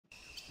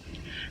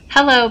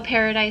Hello,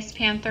 Paradise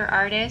Panther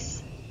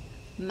artists.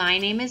 My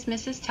name is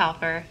Mrs.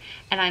 Telfer,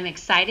 and I'm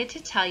excited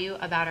to tell you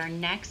about our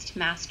next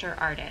master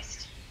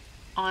artist,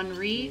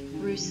 Henri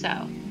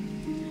Rousseau.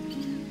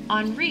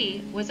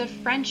 Henri was a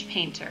French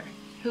painter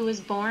who was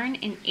born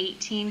in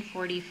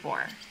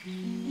 1844.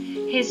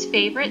 His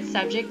favorite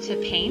subject to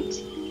paint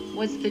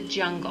was the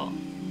jungle.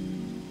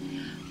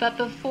 But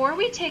before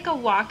we take a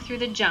walk through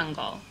the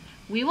jungle,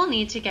 we will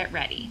need to get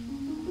ready.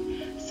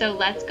 So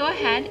let's go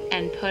ahead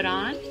and put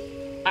on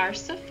our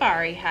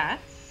safari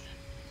hats.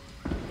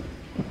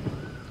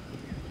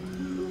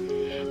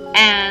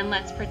 And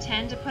let's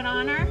pretend to put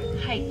on our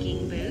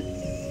hiking boots.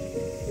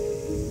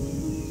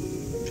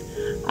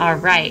 All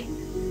right,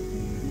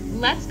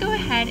 let's go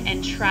ahead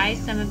and try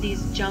some of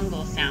these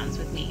jungle sounds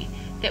with me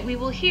that we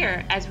will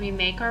hear as we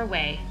make our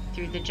way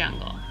through the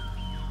jungle.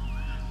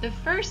 The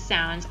first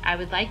sound I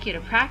would like you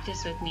to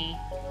practice with me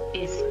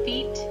is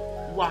feet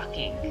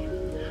walking.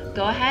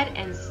 Go ahead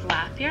and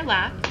slap your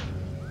lap,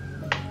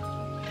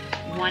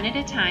 one at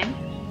a time.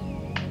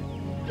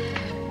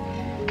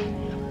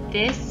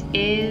 This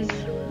is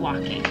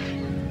walking.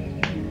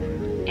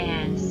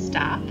 And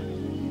stop.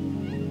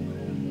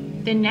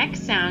 The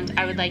next sound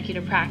I would like you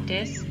to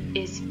practice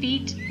is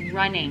feet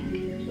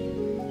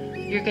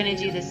running. You're going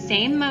to do the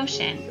same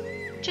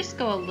motion, just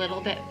go a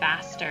little bit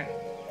faster.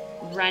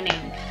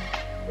 Running.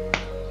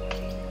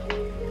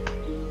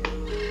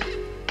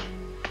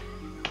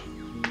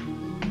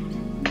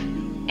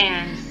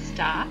 And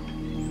stop.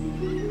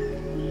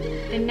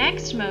 The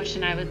next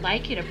motion I would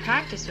like you to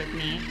practice with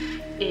me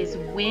is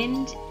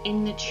wind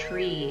in the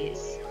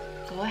trees.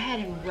 Go ahead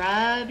and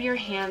rub your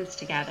hands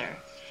together.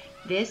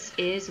 This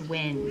is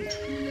wind.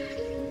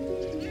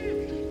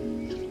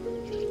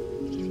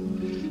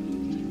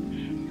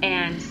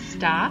 And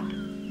stop.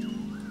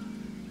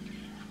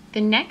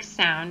 The next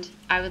sound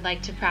I would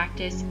like to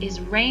practice is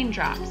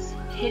raindrops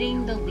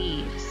hitting the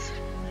leaves.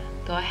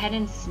 Go ahead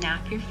and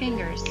snap your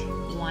fingers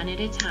one at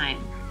a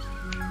time.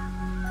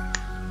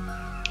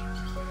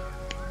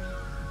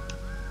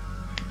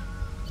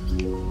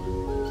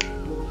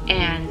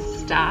 And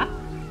stop.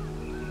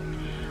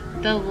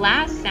 The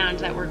last sound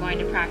that we're going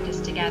to practice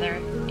together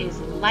is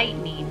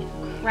lightning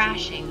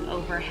crashing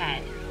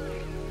overhead.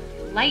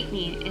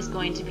 Lightning is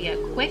going to be a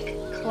quick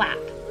clap.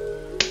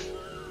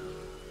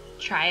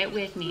 Try it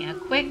with me. A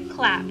quick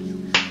clap.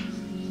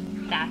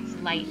 That's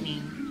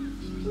lightning.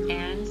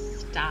 And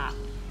stop.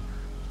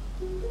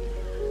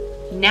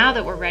 Now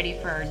that we're ready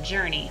for our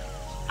journey,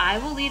 I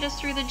will lead us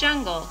through the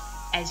jungle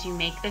as you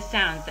make the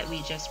sounds that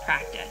we just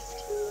practiced.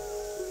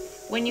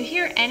 When you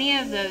hear any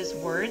of those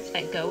words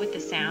that go with the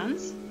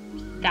sounds,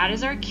 that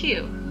is our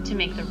cue to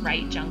make the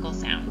right jungle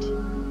sound.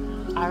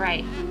 All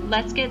right,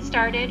 let's get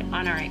started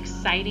on our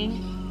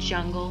exciting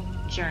jungle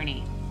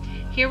journey.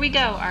 Here we go,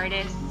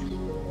 artists.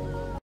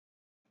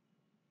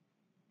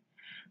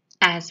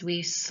 As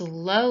we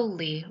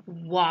slowly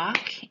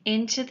walk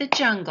into the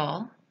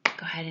jungle,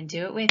 go ahead and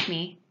do it with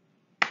me.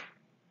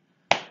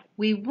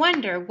 We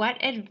wonder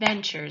what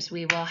adventures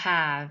we will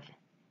have.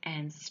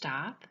 And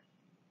stop.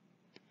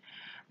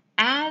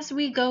 As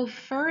we go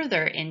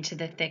further into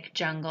the thick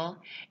jungle,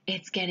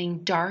 it's getting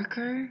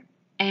darker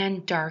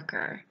and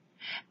darker,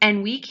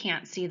 and we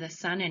can't see the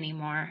sun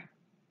anymore.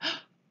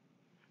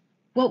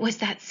 What was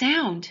that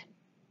sound?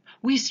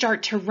 We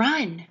start to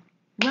run.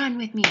 Run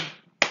with me.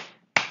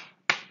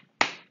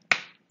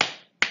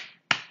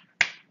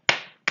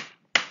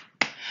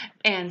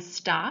 And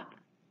stop.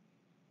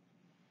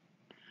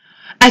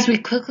 As we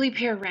quickly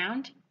peer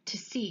around to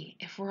see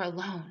if we're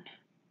alone.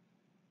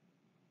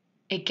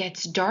 It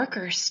gets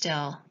darker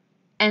still,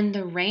 and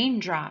the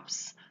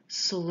raindrops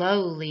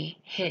slowly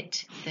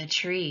hit the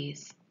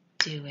trees.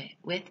 Do it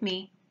with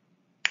me.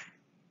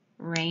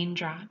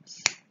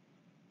 Raindrops.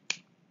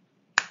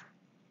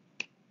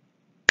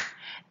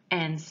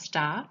 And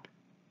stop.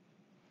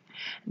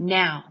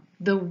 Now,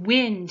 the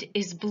wind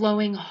is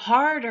blowing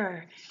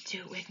harder. Do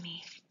it with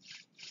me.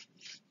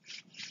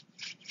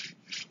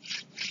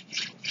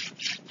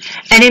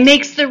 And it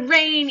makes the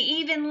rain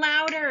even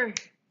louder.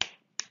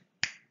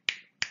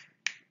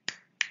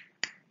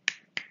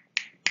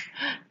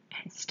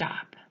 And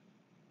stop.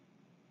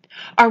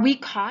 Are we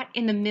caught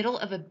in the middle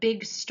of a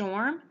big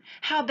storm?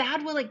 How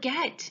bad will it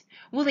get?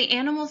 Will the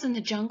animals in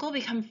the jungle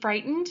become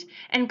frightened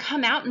and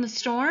come out in the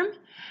storm?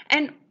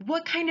 And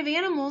what kind of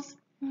animals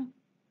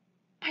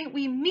might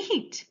we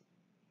meet?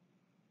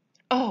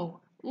 Oh,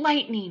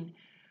 lightning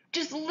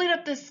just lit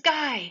up the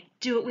sky.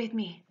 Do it with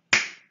me.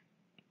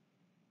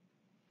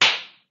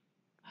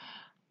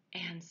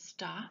 And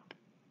stop.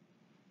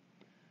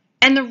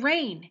 And the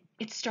rain,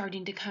 it's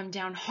starting to come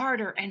down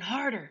harder and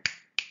harder.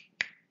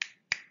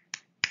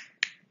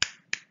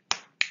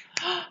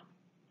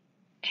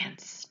 And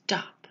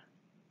stop.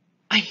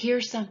 I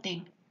hear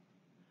something.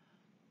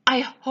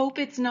 I hope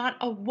it's not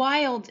a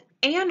wild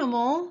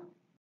animal.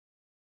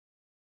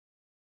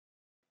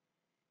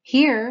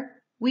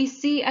 Here we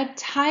see a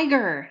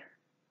tiger.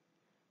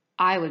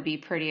 I would be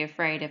pretty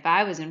afraid if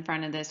I was in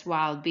front of this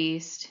wild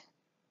beast.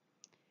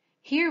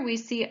 Here we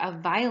see a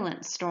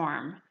violent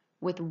storm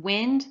with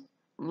wind,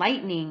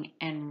 lightning,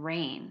 and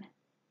rain.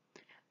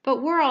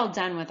 But we're all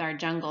done with our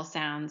jungle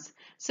sounds,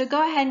 so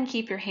go ahead and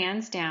keep your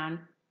hands down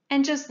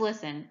and just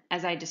listen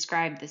as I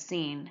describe the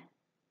scene.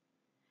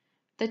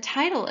 The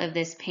title of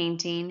this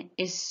painting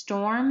is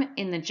Storm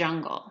in the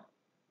Jungle.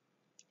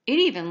 It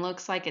even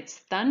looks like it's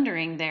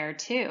thundering there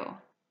too.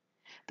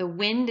 The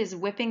wind is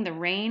whipping the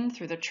rain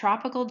through the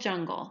tropical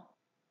jungle.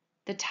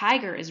 The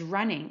tiger is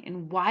running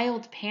in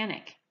wild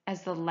panic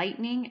as the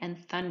lightning and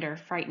thunder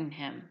frighten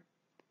him.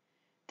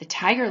 The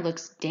tiger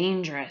looks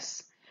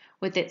dangerous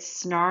with its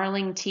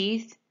snarling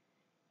teeth,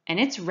 and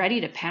it's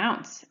ready to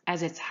pounce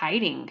as it's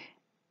hiding.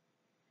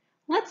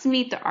 Let's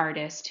meet the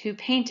artist who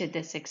painted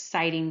this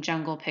exciting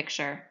jungle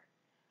picture.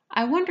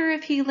 I wonder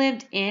if he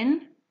lived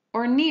in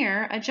or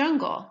near a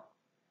jungle.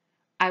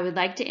 I would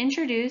like to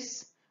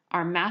introduce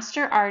our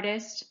master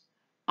artist,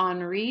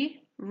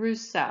 Henri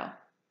Rousseau.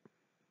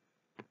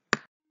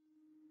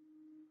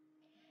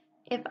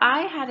 If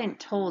I hadn't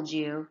told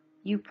you,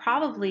 you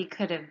probably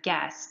could have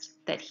guessed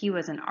that he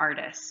was an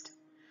artist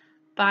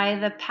by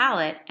the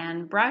palette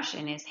and brush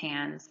in his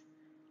hands,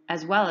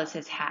 as well as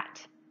his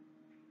hat.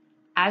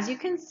 As you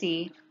can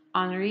see,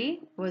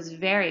 Henri was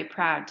very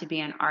proud to be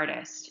an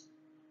artist.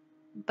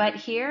 But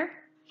here,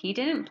 he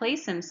didn't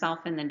place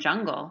himself in the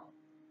jungle.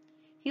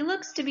 He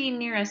looks to be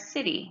near a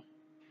city,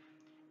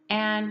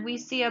 and we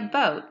see a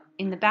boat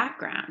in the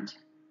background.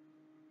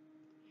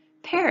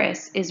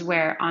 Paris is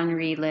where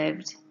Henri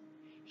lived.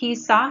 He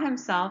saw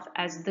himself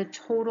as the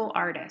total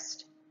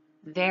artist,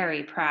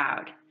 very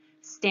proud,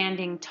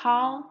 standing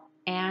tall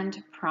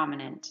and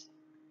prominent.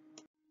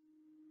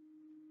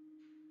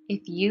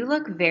 If you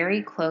look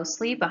very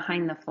closely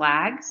behind the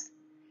flags,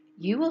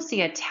 you will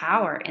see a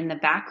tower in the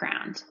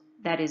background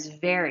that is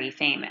very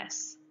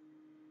famous.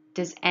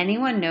 Does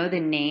anyone know the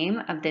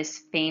name of this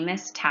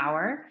famous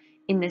tower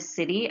in the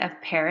city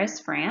of Paris,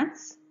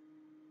 France?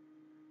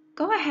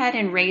 Go ahead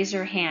and raise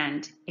your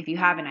hand if you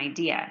have an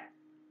idea,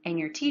 and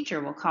your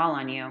teacher will call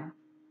on you.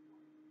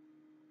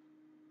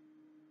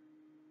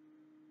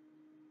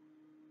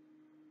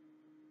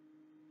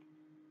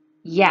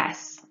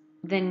 Yes,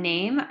 the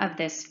name of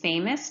this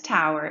famous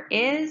tower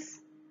is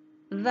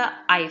the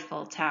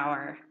Eiffel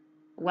Tower.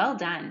 Well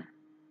done.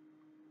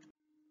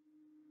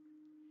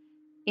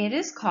 It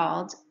is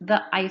called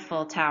the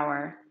Eiffel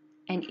Tower,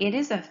 and it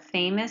is a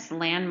famous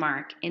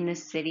landmark in the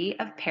city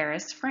of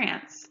Paris,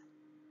 France.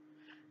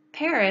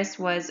 Paris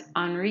was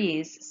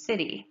Henri's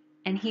city,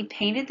 and he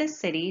painted the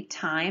city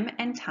time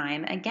and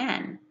time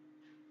again.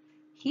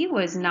 He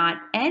was not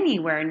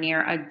anywhere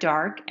near a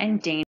dark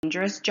and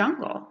dangerous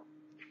jungle.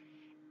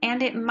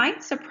 And it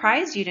might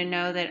surprise you to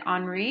know that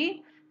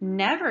Henri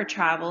never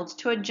traveled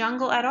to a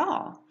jungle at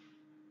all.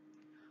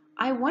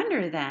 I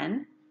wonder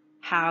then,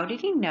 how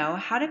did he know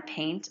how to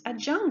paint a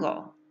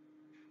jungle?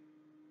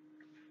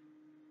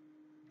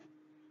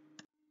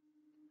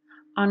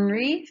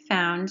 Henri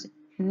found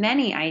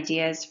many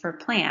ideas for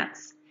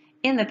plants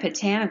in the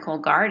botanical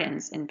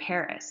gardens in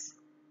Paris.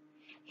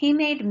 He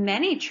made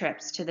many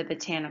trips to the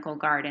botanical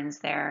gardens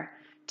there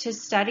to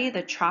study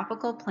the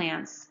tropical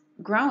plants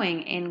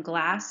growing in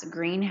glass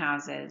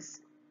greenhouses.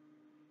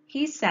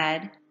 He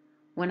said,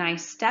 "When I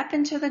step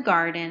into the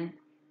garden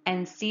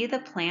and see the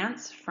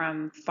plants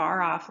from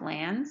far-off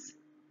lands,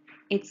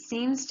 it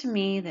seems to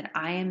me that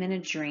I am in a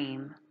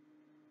dream."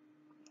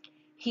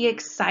 He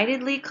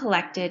excitedly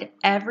collected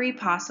every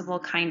possible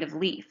kind of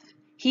leaf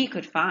he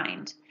could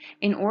find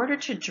in order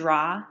to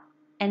draw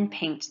and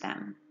paint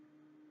them.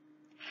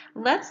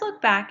 Let's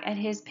look back at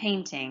his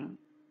painting,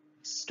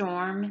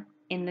 Storm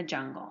in the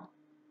Jungle.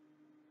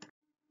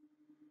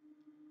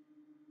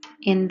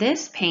 In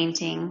this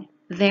painting,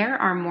 there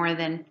are more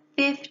than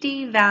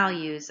 50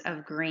 values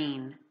of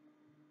green.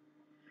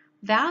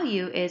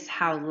 Value is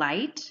how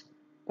light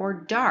or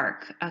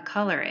dark a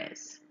color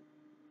is.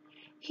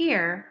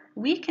 Here,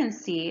 we can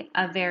see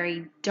a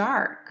very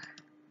dark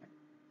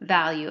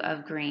value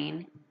of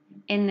green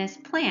in this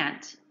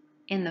plant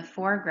in the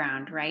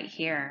foreground right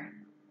here.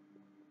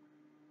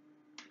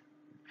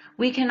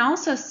 We can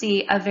also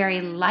see a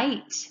very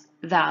light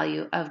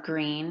value of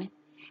green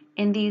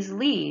in these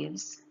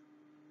leaves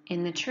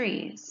in the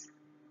trees.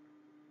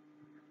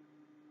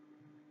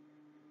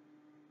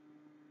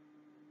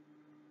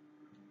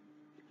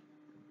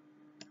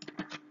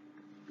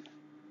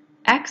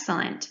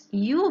 Excellent.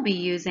 You will be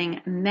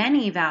using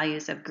many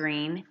values of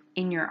green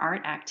in your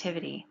art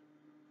activity.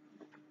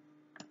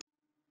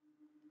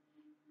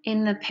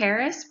 In the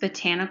Paris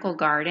Botanical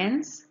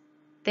Gardens,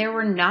 there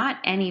were not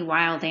any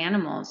wild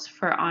animals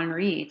for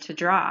Henri to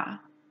draw.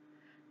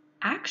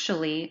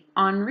 Actually,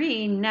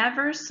 Henri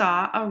never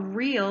saw a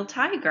real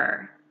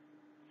tiger.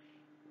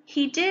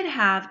 He did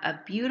have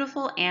a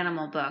beautiful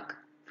animal book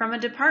from a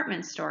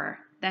department store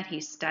that he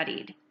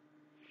studied.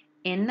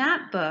 In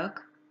that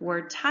book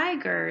were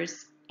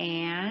tigers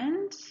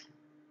and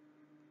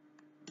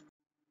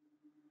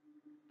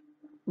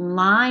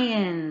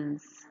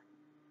lions.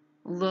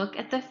 Look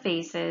at the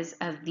faces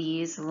of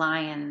these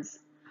lions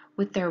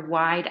with their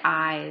wide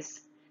eyes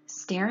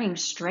staring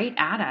straight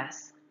at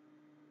us.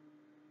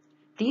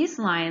 These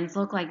lions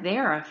look like they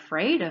are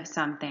afraid of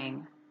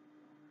something.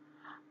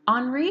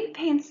 Henri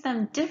paints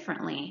them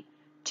differently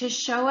to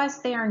show us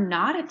they are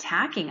not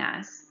attacking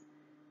us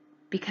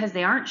because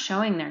they aren't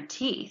showing their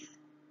teeth.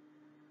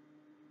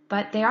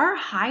 But they are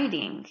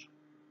hiding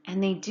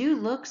and they do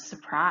look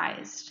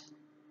surprised.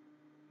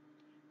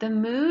 The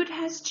mood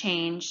has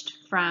changed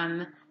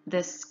from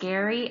the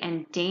scary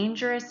and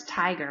dangerous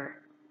tiger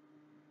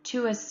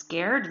to a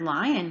scared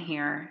lion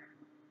here.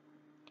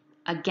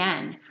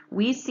 Again,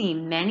 we see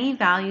many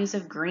values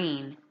of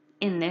green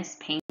in this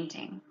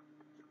painting.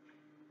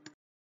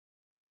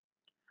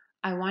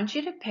 I want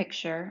you to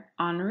picture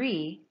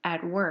Henri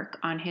at work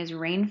on his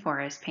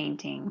rainforest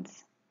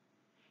paintings.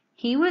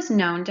 He was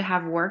known to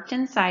have worked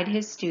inside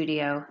his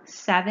studio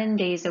 7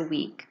 days a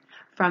week,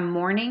 from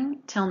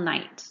morning till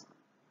night.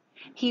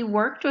 He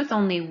worked with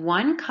only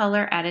one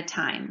color at a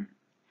time,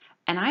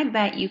 and I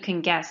bet you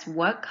can guess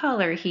what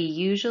color he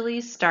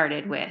usually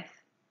started with.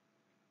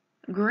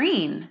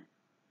 Green.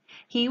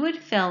 He would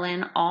fill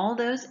in all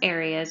those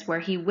areas where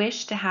he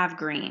wished to have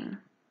green.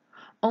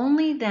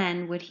 Only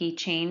then would he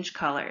change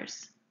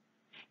colors.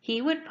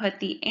 He would put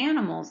the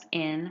animals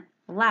in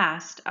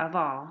last of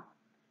all.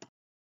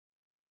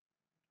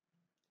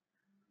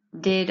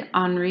 Did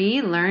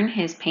Henri learn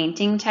his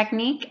painting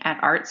technique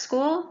at art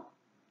school?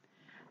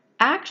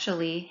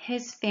 Actually,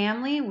 his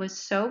family was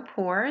so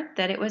poor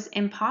that it was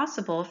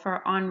impossible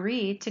for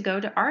Henri to go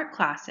to art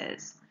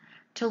classes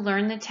to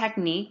learn the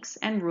techniques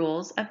and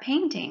rules of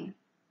painting.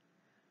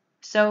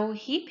 So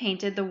he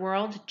painted the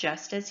world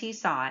just as he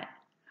saw it,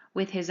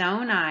 with his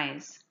own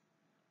eyes,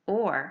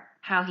 or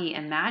how he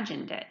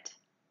imagined it.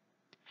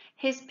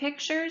 His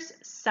pictures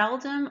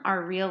seldom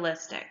are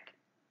realistic,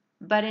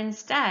 but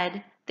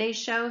instead they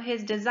show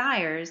his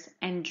desires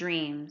and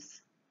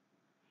dreams.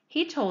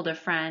 He told a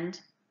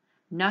friend,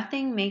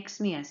 "Nothing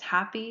makes me as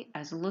happy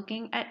as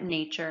looking at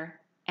nature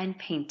and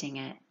painting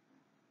it."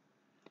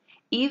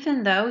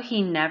 Even though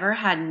he never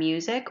had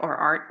music or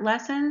art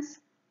lessons,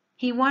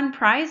 he won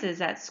prizes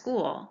at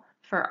school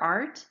for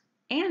art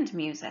and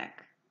music.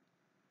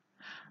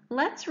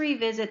 Let's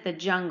revisit the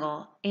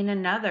jungle in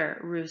another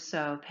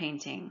Rousseau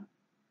painting.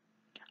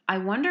 I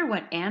wonder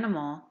what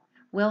animal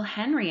will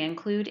Henri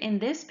include in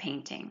this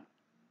painting?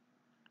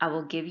 I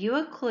will give you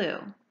a clue.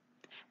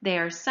 They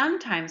are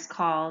sometimes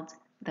called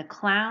the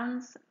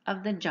clowns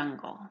of the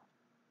jungle.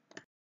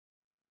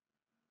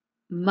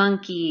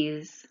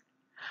 Monkeys.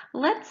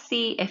 Let's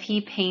see if he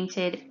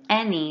painted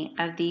any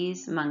of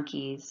these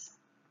monkeys.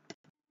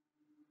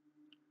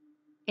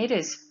 It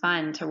is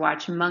fun to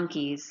watch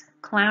monkeys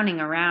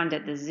clowning around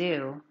at the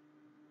zoo.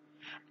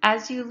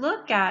 As you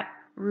look at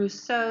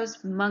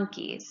Rousseau's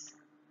monkeys,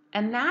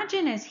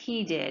 imagine as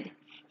he did,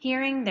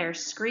 hearing their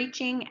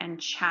screeching and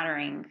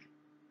chattering.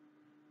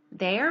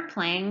 They are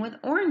playing with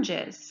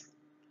oranges,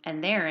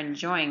 and they're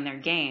enjoying their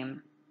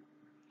game.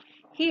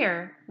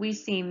 Here we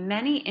see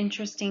many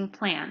interesting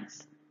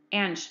plants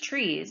and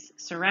trees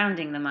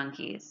surrounding the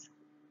monkeys.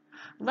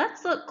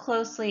 Let's look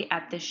closely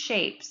at the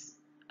shapes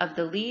of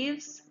the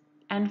leaves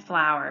and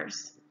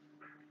flowers.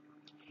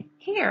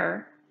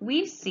 Here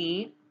we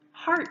see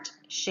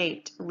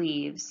heart-shaped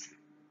leaves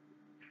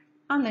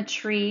on the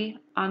tree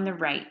on the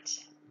right.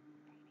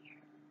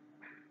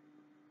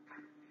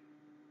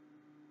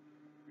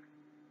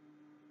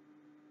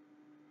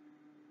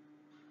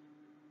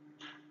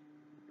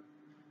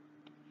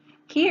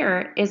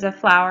 Here is a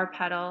flower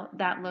petal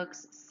that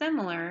looks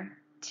similar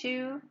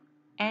to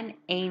an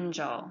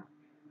angel.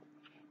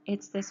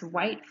 It's this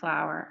white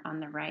flower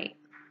on the right.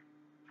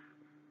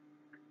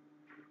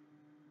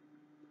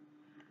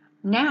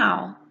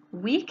 Now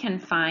we can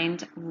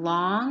find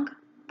long,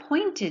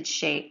 pointed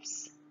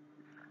shapes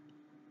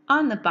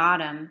on the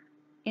bottom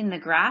in the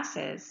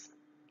grasses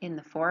in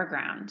the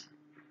foreground.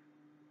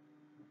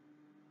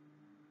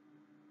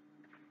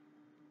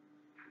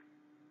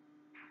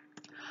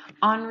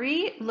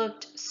 Henri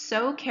looked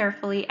so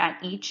carefully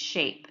at each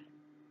shape.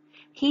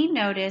 He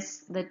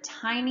noticed the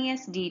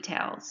tiniest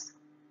details.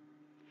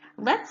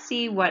 Let's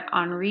see what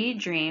Henri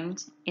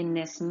dreamed in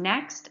this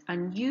next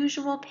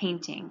unusual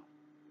painting.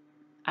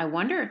 I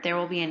wonder if there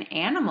will be an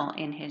animal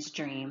in his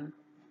dream.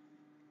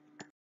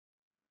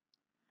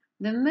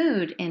 The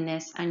mood in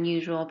this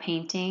unusual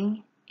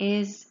painting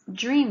is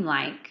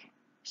dreamlike,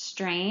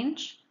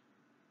 strange,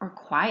 or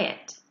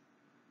quiet.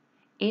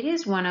 It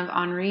is one of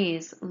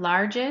Henri's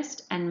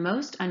largest and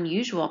most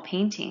unusual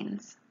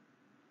paintings.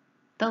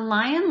 The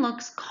lion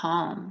looks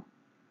calm,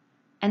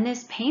 and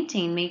this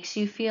painting makes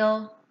you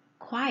feel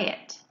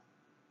quiet.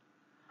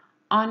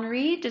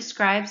 Henri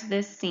describes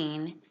this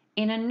scene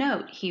in a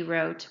note he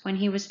wrote when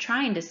he was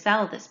trying to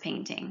sell this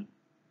painting.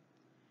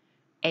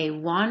 A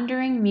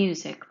wandering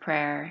music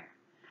prayer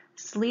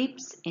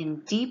sleeps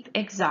in deep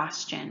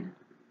exhaustion,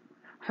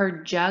 her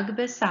jug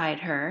beside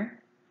her.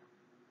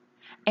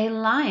 A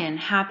lion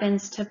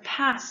happens to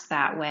pass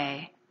that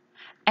way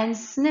and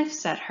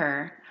sniffs at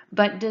her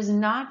but does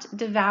not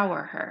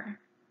devour her.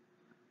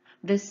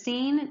 The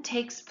scene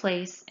takes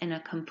place in a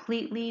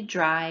completely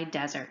dry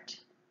desert.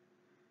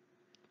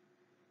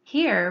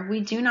 Here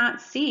we do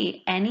not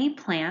see any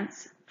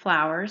plants,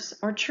 flowers,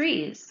 or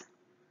trees.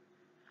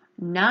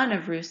 None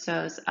of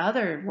Rousseau's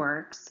other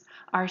works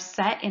are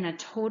set in a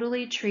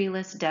totally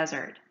treeless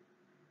desert.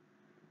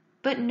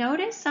 But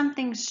notice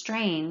something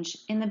strange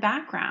in the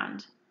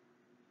background.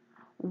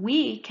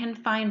 We can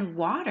find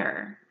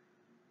water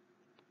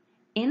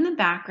in the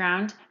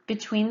background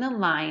between the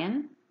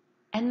lion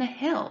and the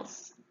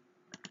hills.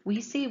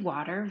 We see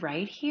water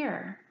right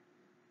here.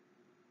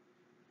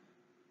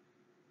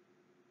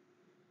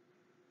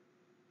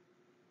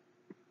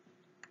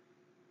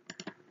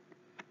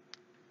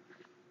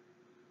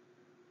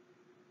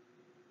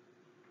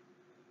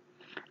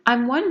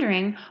 I'm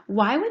wondering,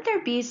 why would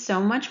there be so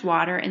much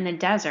water in the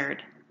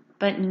desert,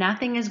 but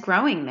nothing is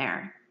growing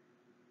there?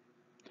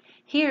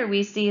 Here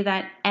we see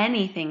that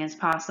anything is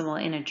possible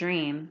in a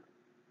dream.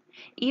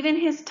 Even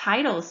his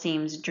title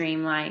seems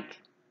dreamlike.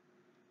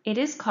 It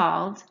is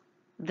called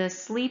The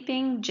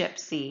Sleeping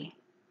Gypsy.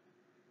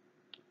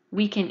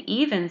 We can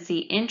even see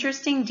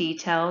interesting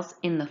details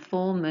in the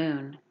full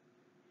moon.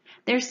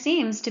 There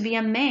seems to be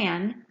a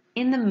man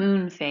in the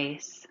moon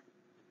face.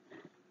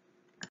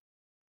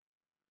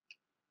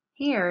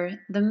 Here,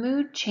 the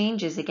mood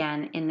changes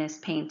again in this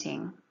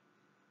painting.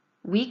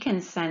 We can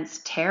sense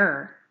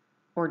terror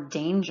or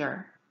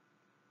danger.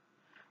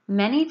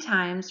 Many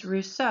times,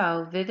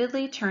 Rousseau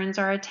vividly turns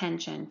our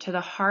attention to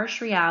the harsh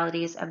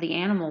realities of the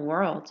animal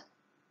world.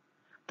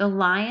 The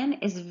lion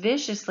is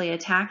viciously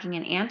attacking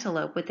an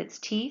antelope with its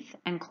teeth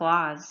and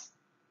claws.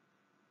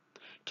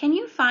 Can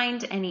you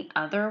find any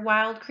other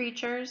wild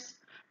creatures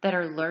that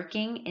are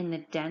lurking in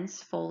the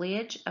dense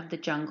foliage of the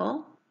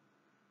jungle?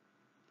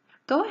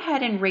 Go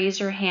ahead and raise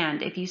your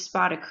hand if you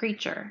spot a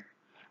creature,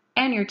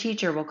 and your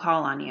teacher will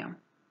call on you.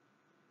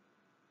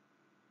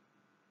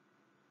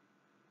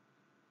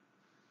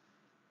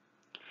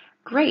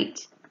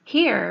 Great!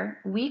 Here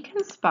we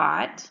can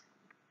spot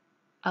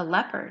a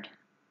leopard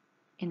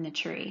in the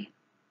tree.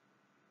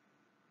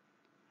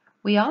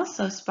 We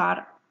also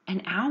spot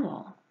an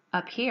owl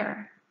up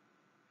here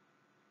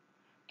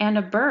and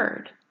a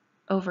bird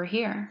over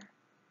here.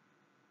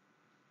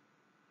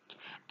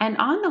 And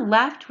on the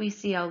left we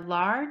see a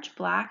large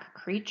black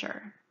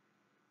creature.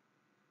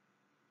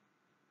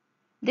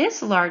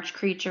 This large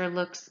creature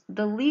looks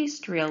the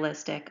least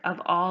realistic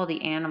of all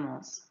the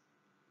animals.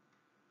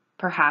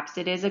 Perhaps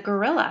it is a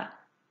gorilla.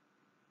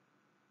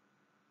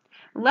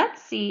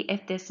 Let's see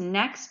if this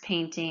next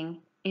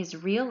painting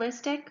is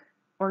realistic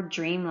or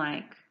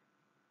dreamlike.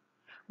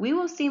 We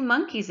will see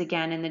monkeys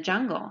again in the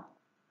jungle,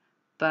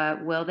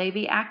 but will they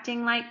be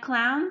acting like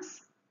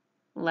clowns?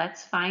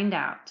 Let's find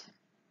out.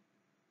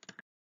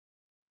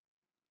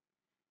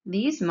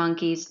 These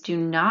monkeys do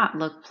not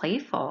look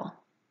playful.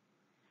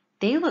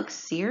 They look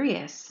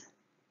serious,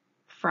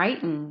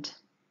 frightened,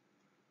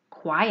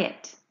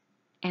 quiet,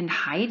 and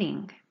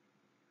hiding.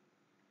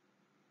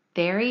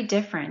 Very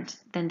different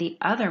than the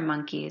other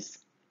monkeys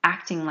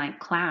acting like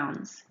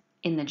clowns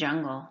in the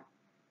jungle.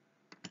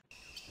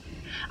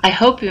 I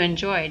hope you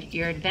enjoyed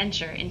your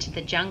adventure into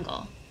the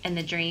jungle and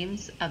the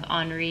dreams of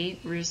Henri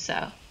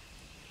Rousseau.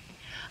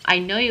 I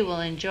know you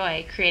will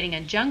enjoy creating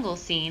a jungle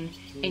scene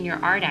in your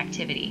art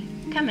activity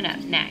coming up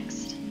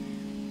next.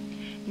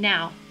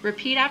 Now,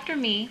 repeat after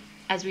me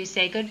as we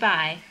say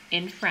goodbye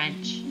in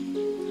French.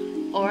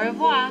 Au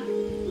revoir.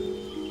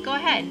 Go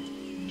ahead,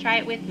 try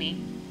it with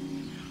me.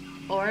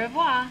 Au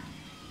revoir.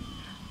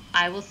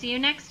 I will see you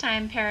next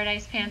time,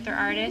 Paradise Panther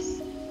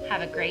artists.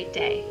 Have a great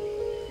day.